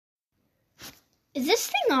Is this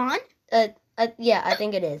thing on? Yeah, I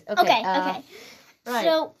think it is. Okay. Okay. Right.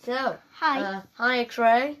 So hi. Hi,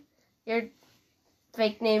 X-Ray. Your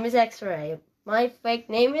fake name is X-Ray. My fake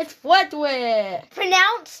name is Fledwick.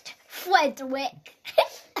 Pronounced Fledwick.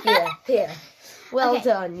 Yeah. Well Okay.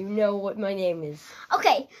 done. You know what my name is.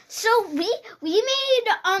 Okay, so we made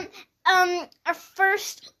our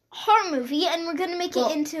first horror movie, and we're gonna make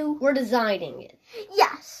it into. We're designing it.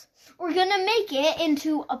 Yes, we're gonna make it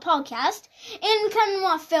into a podcast, and we kind of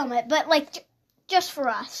want to film it, but like just for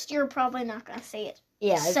us. You're probably not gonna see it.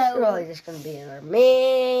 Yeah, it's So- probably just gonna be in our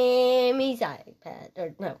Mammy's iPad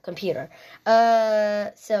or no computer.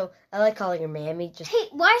 So I like calling her Mammy. Just Hey,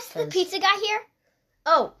 why is the 'cause- pizza guy here?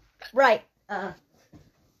 Oh, right.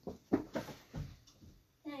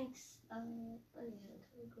 Thanks.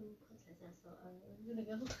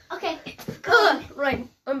 Okay, go. Right,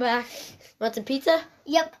 I'm back. Want some pizza?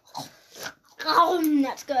 Yep. Oh,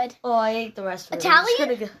 that's good. Oh, I ate the rest of it. Italian?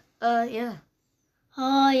 I'm just gonna go, yeah.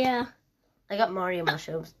 Oh yeah. I got Mario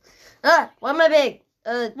mushrooms. Why am I big?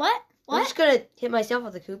 What? I'm just gonna hit myself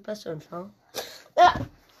with a Koopa so I'm fall.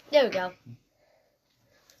 There we go.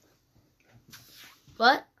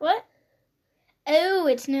 What? What? Oh,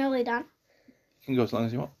 it's nearly done. You can go as long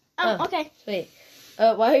as you want. Oh, Oh. okay. Sweet.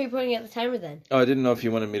 Why are you putting out the timer then? Oh, I didn't know if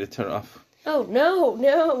you wanted me to turn it off. Oh, no,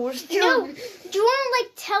 we're still... No, do you want to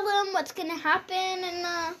like tell them what's gonna happen in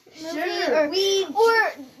the movie, Sure,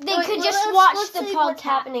 or they Wait, could let's- just watch let's the say what's podcast?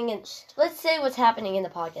 happening in. Let's say what's happening in the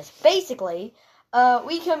podcast. Basically,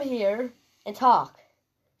 we come here and talk.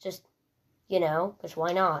 Just, because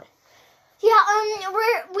why not? Yeah,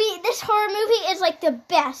 this horror movie is like the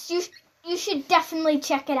best. You should definitely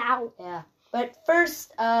check it out. Yeah. But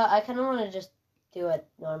first, I kind of want to just do a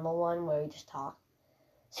normal one where we just talk.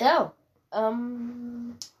 So,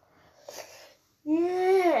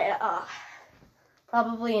 yeah.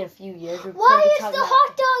 Probably in a few years. we're Why gonna be is talking the about-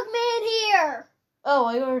 hot dog man here? Oh,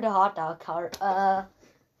 I ordered a hot dog cart.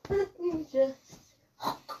 Let me just...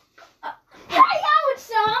 Hey, out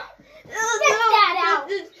some. Get that out.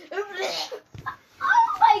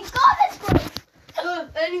 Oh my God, that's gross.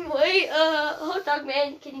 Anyway, hot dog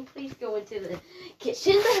man, can you please go into the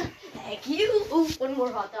kitchen? Thank you. Ooh, one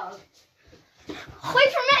more hot dog. Wait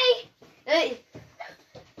for me. Hey.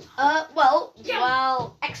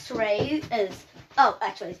 While X-Ray is... Oh,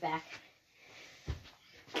 X-Ray's back.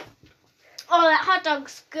 Oh, that hot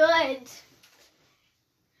dog's good.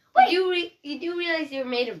 You do realize you're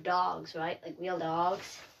made of dogs, right? Like real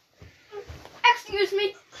dogs. Excuse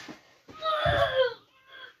me.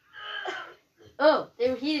 Oh, they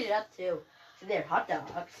were heated up too. So they're hot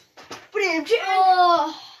dogs.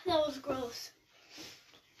 Oh, that was gross.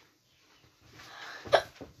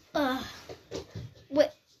 Wait.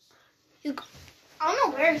 I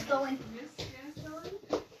don't know where it's going.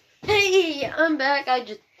 Hey, I'm back. I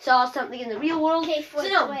just saw something in the real world. Okay, So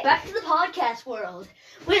now, wait. back to the podcast world.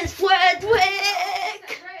 With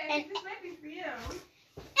Fledwick! And This might be for you.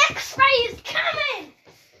 X-ray is coming.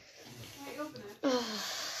 Can I open it?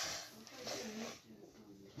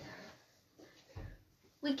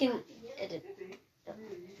 We can edit.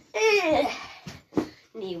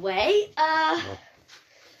 Anyway,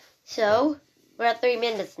 so we're at 3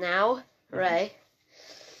 minutes now, right?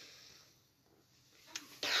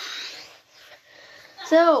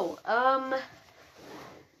 So,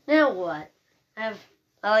 now what? I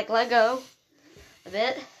like Lego a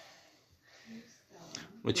bit.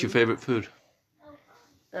 What's your favorite food?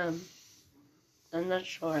 I'm not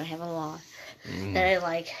sure. I have a lot Mm. that I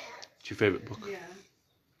like. What's your favorite book? Yeah.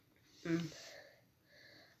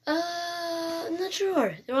 I'm not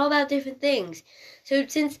sure. They're all about different things. So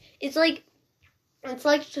since it's like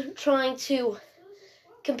trying to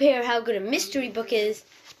compare how good a mystery book is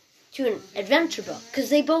to an adventure book, because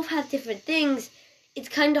they both have different things. It's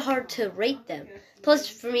kind of hard to rate them. Plus,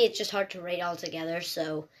 for me, it's just hard to rate altogether.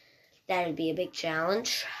 So that would be a big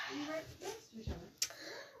challenge.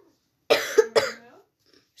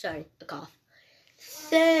 Sorry, a cough.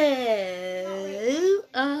 So,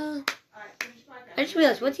 I just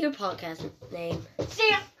realized, what's your podcast name?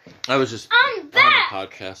 See, I was just I'm on back. a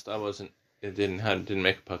podcast. Didn't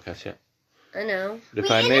make a podcast yet. I know. But if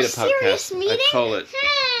We I in made a a serious podcast, meeting? I'd call it.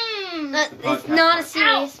 It's not a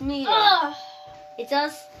serious meeting. Ugh. It's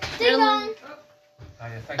us. Ding dong.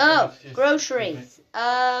 Oh, groceries.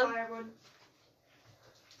 Firewood.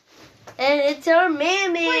 And it's our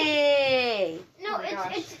mammy. No, Oh my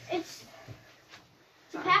gosh. it's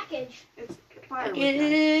a package. It's firewood.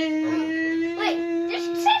 Wait,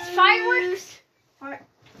 this says fireworks.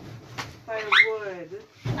 Firewood.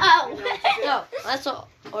 Oh. No, let's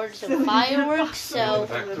order some fireworks. So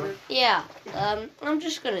Delivered. yeah, I'm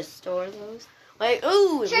just gonna store those. Wait,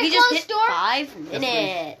 ooh, Should I we just close hit door? 5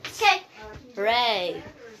 minutes. Okay. Hooray.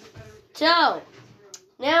 So,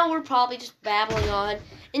 now we're probably just babbling on,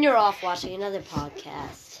 and you're off watching another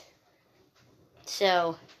podcast.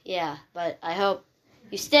 So, yeah, but I hope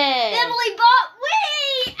you stay. Diddly bot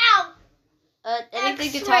way out.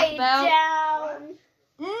 Anything to talk X-ray about? Down.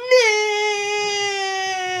 No.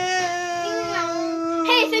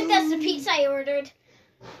 Hey, I think that's the pizza I ordered.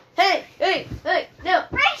 Hey, no.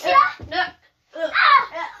 Racia! No.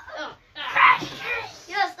 Ah!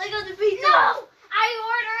 Yes, I got the pizza. No! I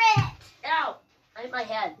order it! Ow. I hit my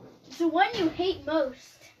head. It's the one you hate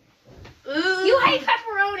most. Ooh. You hate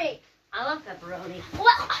pepperoni. I love pepperoni.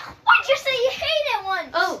 What? Why'd you say you hate it once?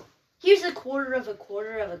 Oh, here's a quarter of a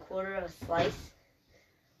slice.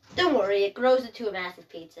 Don't worry, it grows into a massive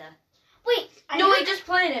pizza. Wait. Just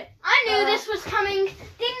planted it. I knew this was coming.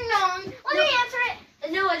 Ding dong. Let me answer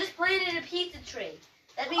it. No, I just planted a pizza tree.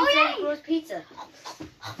 That means Oh, that yay. it grows pizza.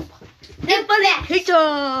 Infinite.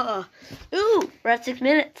 Pizza! Ooh, we're at 6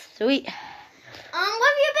 minutes. Sweet. What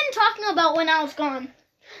have you been talking about when I was gone?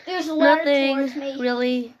 There's a letter towards me. Nothing,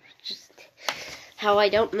 really. Just how I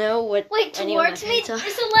don't know what. Wait, anyone towards me? has There's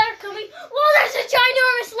to- a letter coming. Whoa, there's a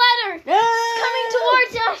ginormous letter. It's coming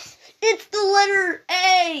towards us. It's the letter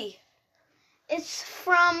A. It's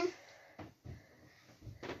from.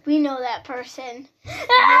 We know that person.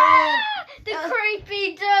 Ah, the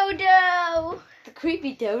creepy dodo. The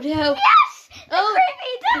creepy dodo. Yes, the Oh,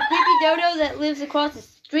 creepy The dodo. creepy dodo that lives across the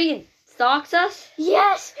street and stalks us.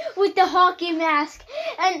 Yes, with the hockey mask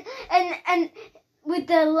and with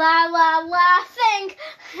the la la la thing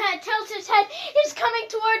that tilts his head. He's coming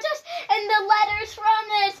towards us, and the letters from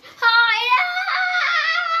this. Hi.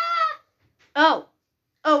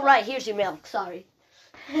 Oh, right. Here's your milk. Sorry.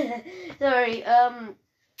 Sorry.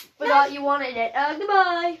 Forgot you wanted it.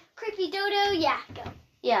 Goodbye. Creepy dodo. Yeah, go.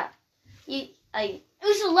 Yeah. It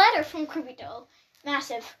was a letter from Creepy Dodo.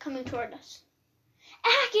 Massive, coming toward us.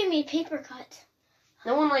 Ah, give me a paper cut.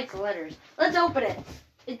 No one likes letters. Let's open it.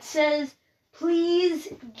 It says, "Please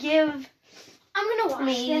give I'm gonna wash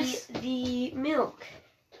me this. the milk."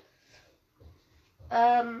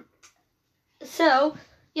 So,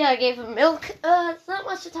 yeah, I gave him milk. It's not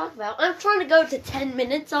much to talk about. I'm trying to go to 10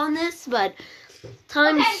 minutes on this, but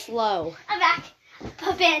time's Okay. slow. I'm back.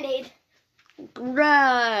 A Band-Aid.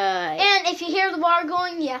 Right. And if you hear the water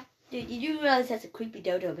going, yeah. Dude, you do realize that's a creepy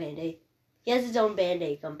dodo Band-Aid. He has his own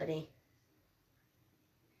Band-Aid company.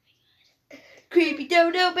 Creepy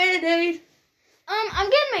dodo Band-Aid. I'm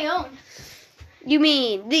getting my own. You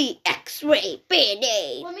mean the X-ray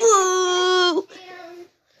Band-Aid? Let me Woo! And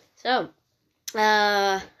So,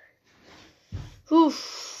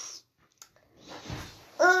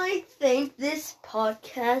 I think this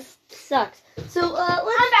podcast sucks. So, I'm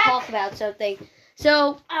let's back. talk about something.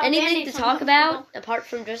 So, anything Band-Aid's to talk uncomfortable. about apart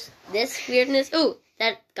from just this weirdness? Ooh,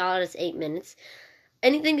 that got us 8 minutes.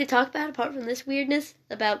 Anything to talk about apart from this weirdness?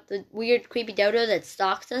 About the weird creepy dodo that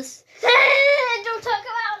stalks us? don't talk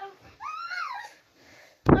about him.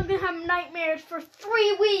 I'm gonna have nightmares for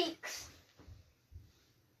 3 weeks.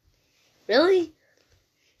 Really?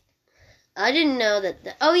 I didn't know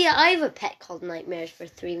that. Oh yeah, I have a pet called Nightmares for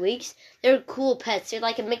 3 weeks. They're cool pets. They're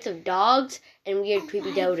like a mix of dogs and weird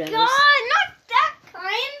creepy dodos. God, not that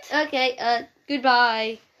kind. Okay,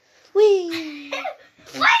 goodbye. Whee!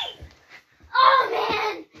 Wait! Oh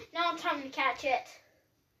man! Now it's time to catch it.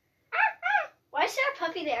 Why is there a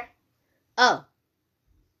puppy there? Oh.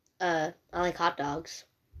 I like hot dogs.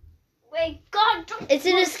 Wait, God! Don't It's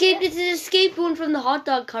an close escape. it. It's an escape one from the hot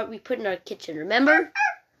dog cart we put in our kitchen. Remember?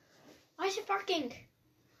 Why is it barking?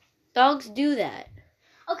 Dogs do that.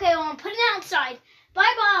 Okay, well, I'm putting it outside.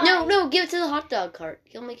 Bye bye. No, give it to the hot dog cart.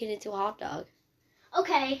 He'll make it into a hot dog.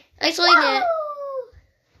 Okay. Actually, Whoa!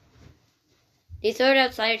 you throw it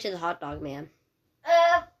outside or to the hot dog man.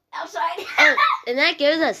 Outside. Oh, and that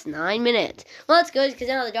gives us 9 minutes. Well, that's good because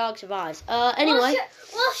now the dog survives. Anyway.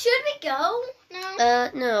 Well, should we go? No.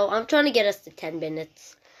 No, I'm trying to get us to 10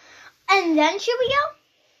 minutes. And then should we go?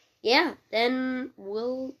 Yeah, then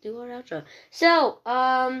we'll do our outro. So,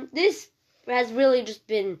 this has really just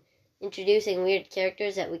been introducing weird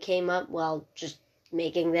characters that we came up while just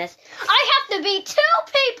making this. I have to be 2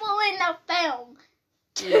 people in the film.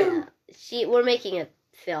 2. Yeah. We're making a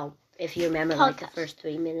film, if you remember, like the Podcast. first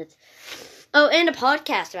 3 minutes. Oh, and a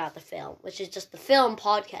podcast about the film, which is just the film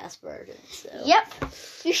podcast version. So. Yep.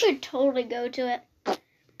 You should totally go to it.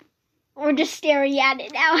 Or just staring at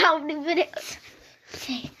it now. How many minutes?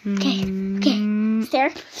 Okay.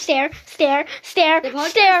 Stare, stare, stare, stare, The podcast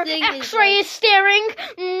stare. thing is X-ray like- is staring.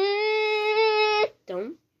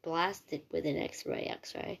 Don't blast it with an X-ray.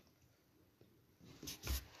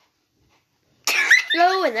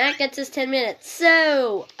 Dodo, and that gets us 10 minutes.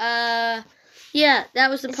 So, yeah, that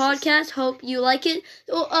was the podcast. Hope you like it.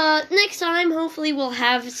 Next time, hopefully, we'll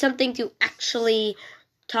have something to actually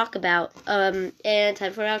talk about. And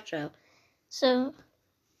time for outro. So,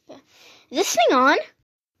 yeah. Is this thing on?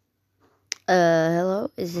 Hello?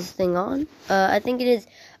 Is this thing on? I think it is.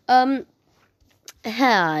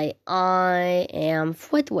 Hi, I am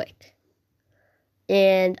Flitwick.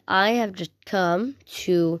 And I have just come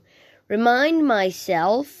to remind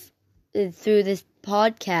myself through this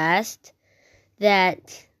podcast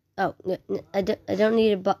that I don't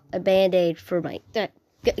need a Band-Aid for my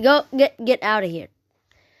get out of here.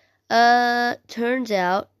 Turns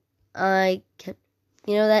out I kept,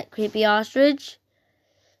 that creepy ostrich.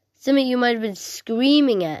 Some of you might have been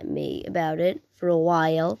screaming at me about it for a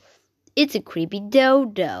while. It's a creepy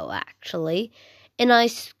dodo, actually, and I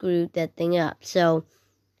screwed that thing up. So,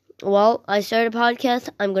 while I start a podcast,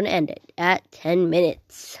 I'm going to end it at 10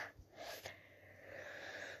 minutes.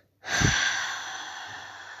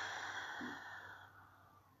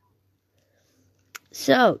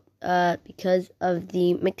 So, because of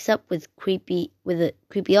the mix-up with a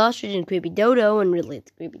creepy ostrich and creepy dodo, and really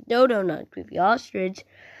it's creepy dodo, not creepy ostrich,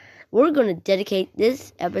 we're going to dedicate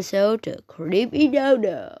this episode to creepy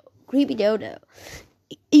dodo. Creepy dodo.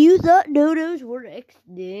 You thought dodos were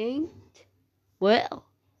extinct? Well,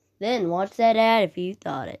 then watch that ad if you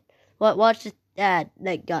thought it. Watch this ad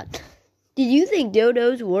that got. Did you think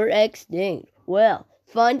dodos were extinct? Well,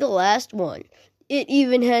 find the last one. It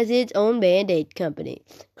even has its own Band-Aid company.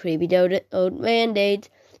 Creepy dodo Band-Aids.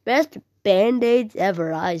 Best Band-Aids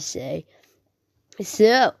ever, I say.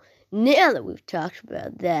 So, now that we've talked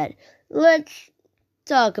about that, let's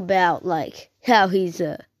talk about, how he's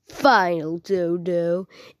a final dodo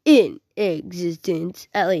in existence.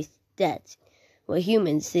 At least that's what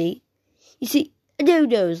humans see. You see,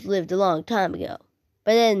 dodos lived a long time ago,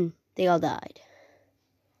 but then they all died.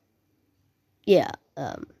 Yeah,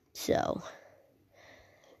 so.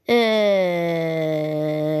 Anyway,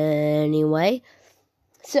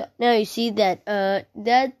 so now you see that,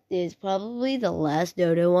 that is probably the last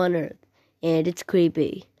dodo on Earth, and it's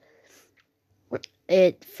creepy.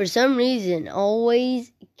 It, for some reason,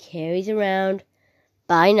 always carries around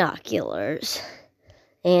binoculars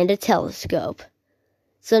and a telescope.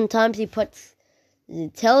 Sometimes he puts the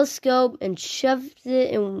telescope and shoves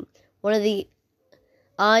it in one of the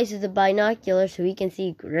eyes of the binocular so he can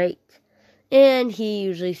see great. And he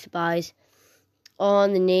usually spies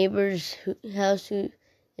on the neighbor's house in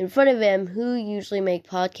front of him who usually make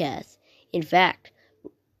podcasts. In fact,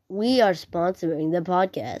 we are sponsoring the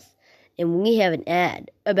podcast. And we have an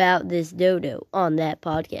ad about this dodo on that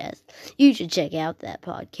podcast. You should check out that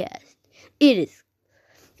podcast. It is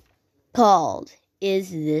called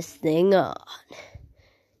Is This Thing On?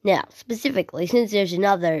 Now, specifically, since there's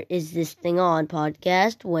another Is This Thing On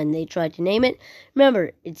podcast when they tried to name it,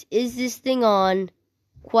 remember, it's Is This Thing On ?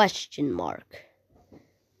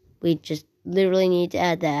 We just literally need to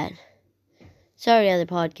add that. Sorry, other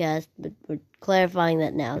podcast, but we're clarifying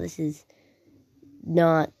that now. This is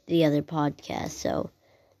not the other podcast, so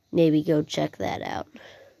maybe go check that out.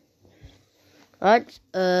 Alright,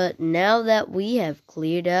 now that we have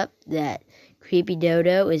cleared up that Creepy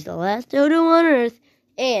Dodo is the last dodo on Earth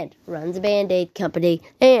and runs a Band-Aid company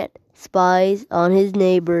and spies on his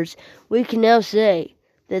neighbors, we can now say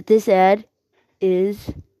that this ad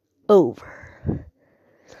is over.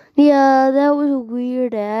 Yeah, that was a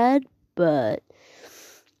weird ad, but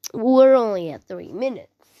we're only at 3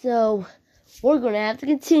 minutes, so we're going to have to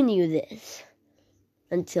continue this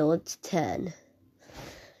until it's 10.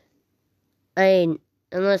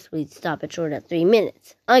 Unless we stop it short at 3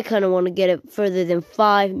 minutes. I kind of want to get it further than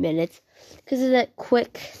 5 minutes because of that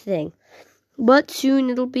quick thing. But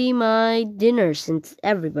soon it'll be my dinner since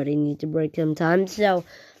everybody needs a break sometime. So,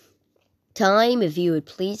 time, if you would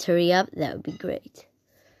please hurry up, that would be great.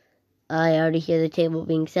 I already hear the table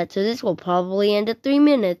being set, so this will probably end at 3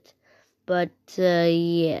 minutes. But,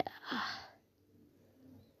 yeah.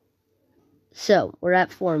 So, we're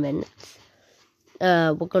at 4 minutes.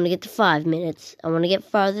 We're going to get to 5 minutes. I want to get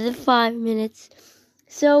farther than 5 minutes.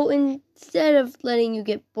 So, instead of letting you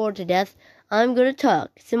get bored to death, I'm going to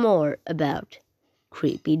talk some more about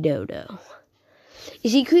Creepy Dodo.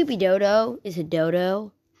 You see, Creepy Dodo is a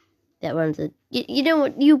dodo that runs a... You know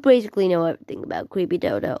what? You basically know everything about Creepy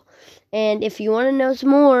Dodo. And if you want to know some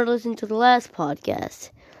more, listen to the last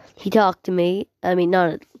podcast. He talked to me. I mean,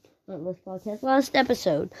 not this podcast, last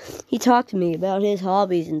episode. He talked to me about his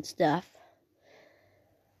hobbies and stuff.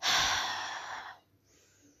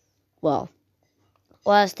 Well,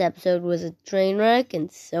 last episode was a train wreck, and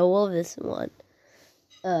so will this one.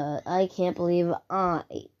 I can't believe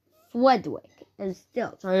Fledwick, am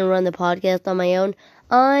still trying to run the podcast on my own.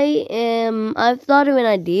 I've thought of an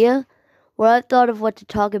idea where I've thought of what to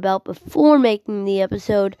talk about before making the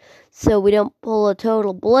episode so we don't pull a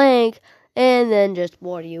total blank and then just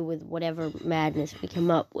bore you with whatever madness we come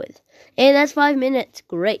up with. And that's 5 minutes.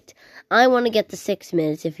 Great. I want to get to 6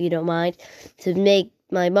 minutes, if you don't mind, to make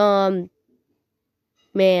my mom,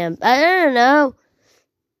 ma'am, I don't know.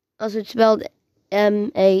 Also, it's spelled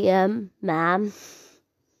M-A-M, ma'am.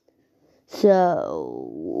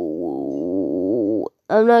 So,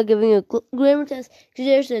 I'm not giving you a grammar test because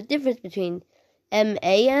there's a difference between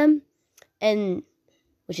M-A-M, and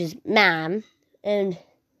which is ma'am, and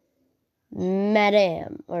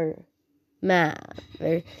madam, or ma'am.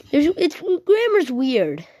 Grammar's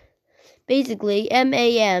weird. Basically,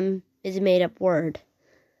 M-A-M is a made-up word.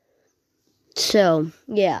 So,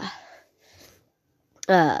 yeah.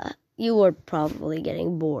 You were probably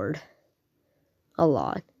getting bored a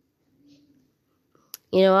lot.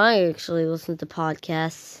 You know, I actually listen to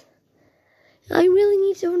podcasts. I really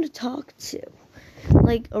need someone to talk to.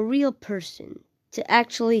 Like a real person to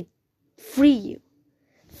actually free you.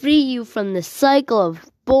 Free you from the cycle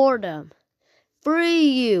of boredom. Free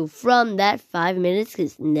you from that 5 minutes,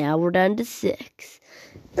 because now we're down to 6.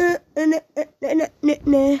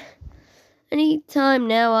 Anytime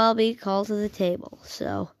now I'll be called to the table,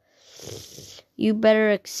 so you better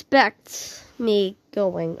expect me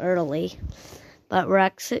going early. But we're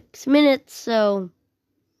at 6 minutes, so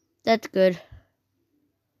that's good.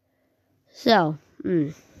 So,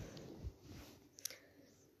 You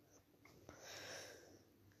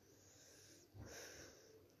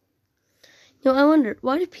know, I wonder,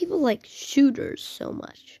 why do people like shooters so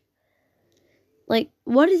much? Like,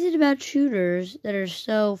 what is it about shooters that are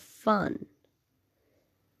so fun?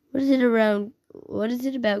 What is it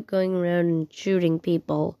about going around and shooting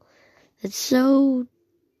people that's so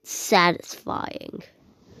satisfying?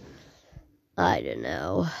 I don't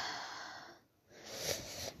know.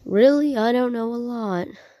 Really, I don't know a lot.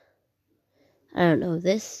 I don't know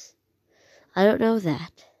this. I don't know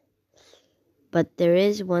that. But there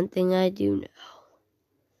is one thing I do know.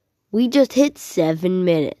 We just hit 7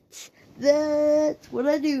 minutes. That's what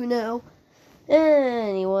I do know.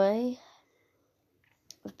 Anyway,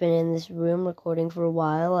 I've been in this room recording for a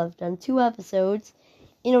while. I've done 2 episodes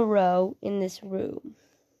in a row in this room.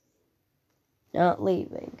 Not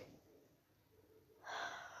leaving.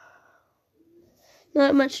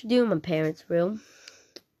 Not much to do in my parents' room.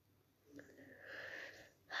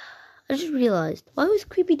 I just realized, why was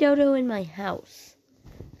Creepy Dodo in my house?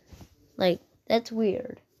 Like, that's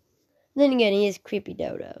weird. Then again, he is Creepy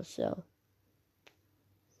Dodo, so.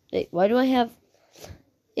 Wait, why do I have...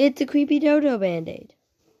 It's a Creepy Dodo Band-Aid.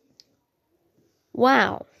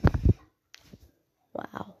 Wow.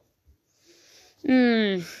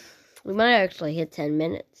 We might actually hit 10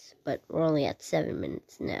 minutes, but we're only at 7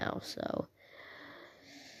 minutes now, so.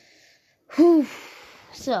 Whew.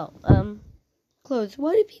 So, clothes.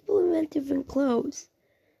 Why do people invent different clothes?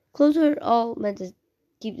 Clothes are all meant to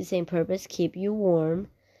keep the same purpose, keep you warm.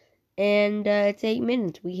 And it's 8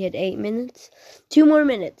 minutes. We hit 8 minutes. 2 more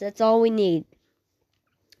minutes. That's all we need.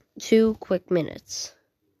 2 quick minutes.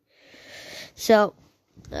 So,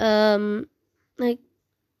 like,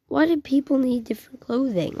 why do people need different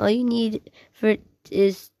clothing? All you need for it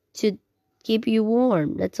is to keep you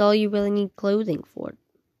warm. That's all you really need clothing for.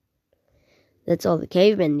 That's all the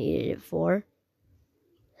cavemen needed it for.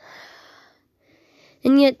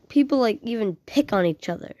 And yet, people, like, even pick on each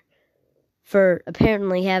other for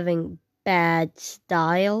apparently having bad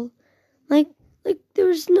style. Like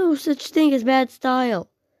there's no such thing as bad style.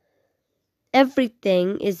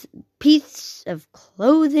 Everything is a piece of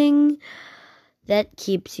clothing that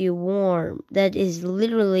keeps you warm. That is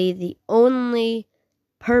literally the only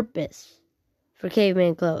purpose for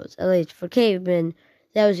caveman clothes. At least for cavemen,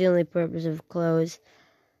 that was the only purpose of clothes.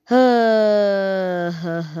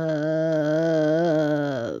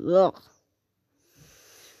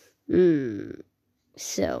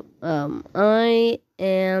 So, I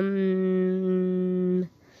am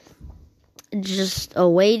just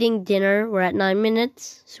awaiting dinner. We're at 9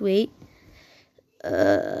 minutes. Sweet.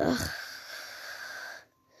 Might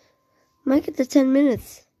get to 10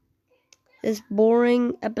 minutes. This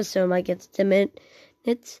boring episode might get to 10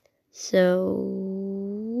 minutes.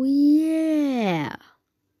 So, yeah.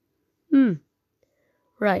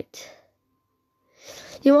 Right.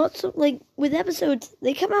 You know, also, like, with episodes,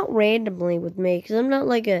 they come out randomly with me, because I'm not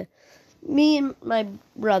like me and my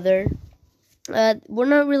brother, we're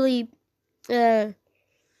not really,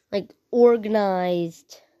 like,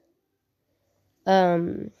 organized,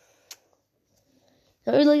 no,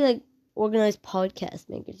 I really like organized podcast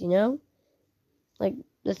makers, you know? Like,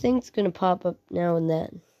 the thing's gonna pop up now and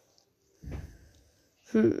then.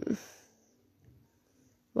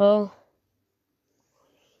 Well,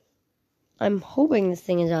 I'm hoping this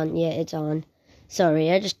thing is on. Yeah, it's on.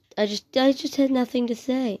 Sorry, I just had nothing to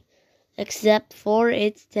say. Except for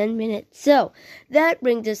it's 10 minutes. So, that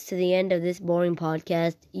brings us to the end of this boring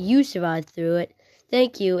podcast. You survived through it.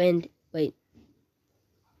 Thank you, and wait.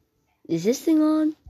 Is this thing on?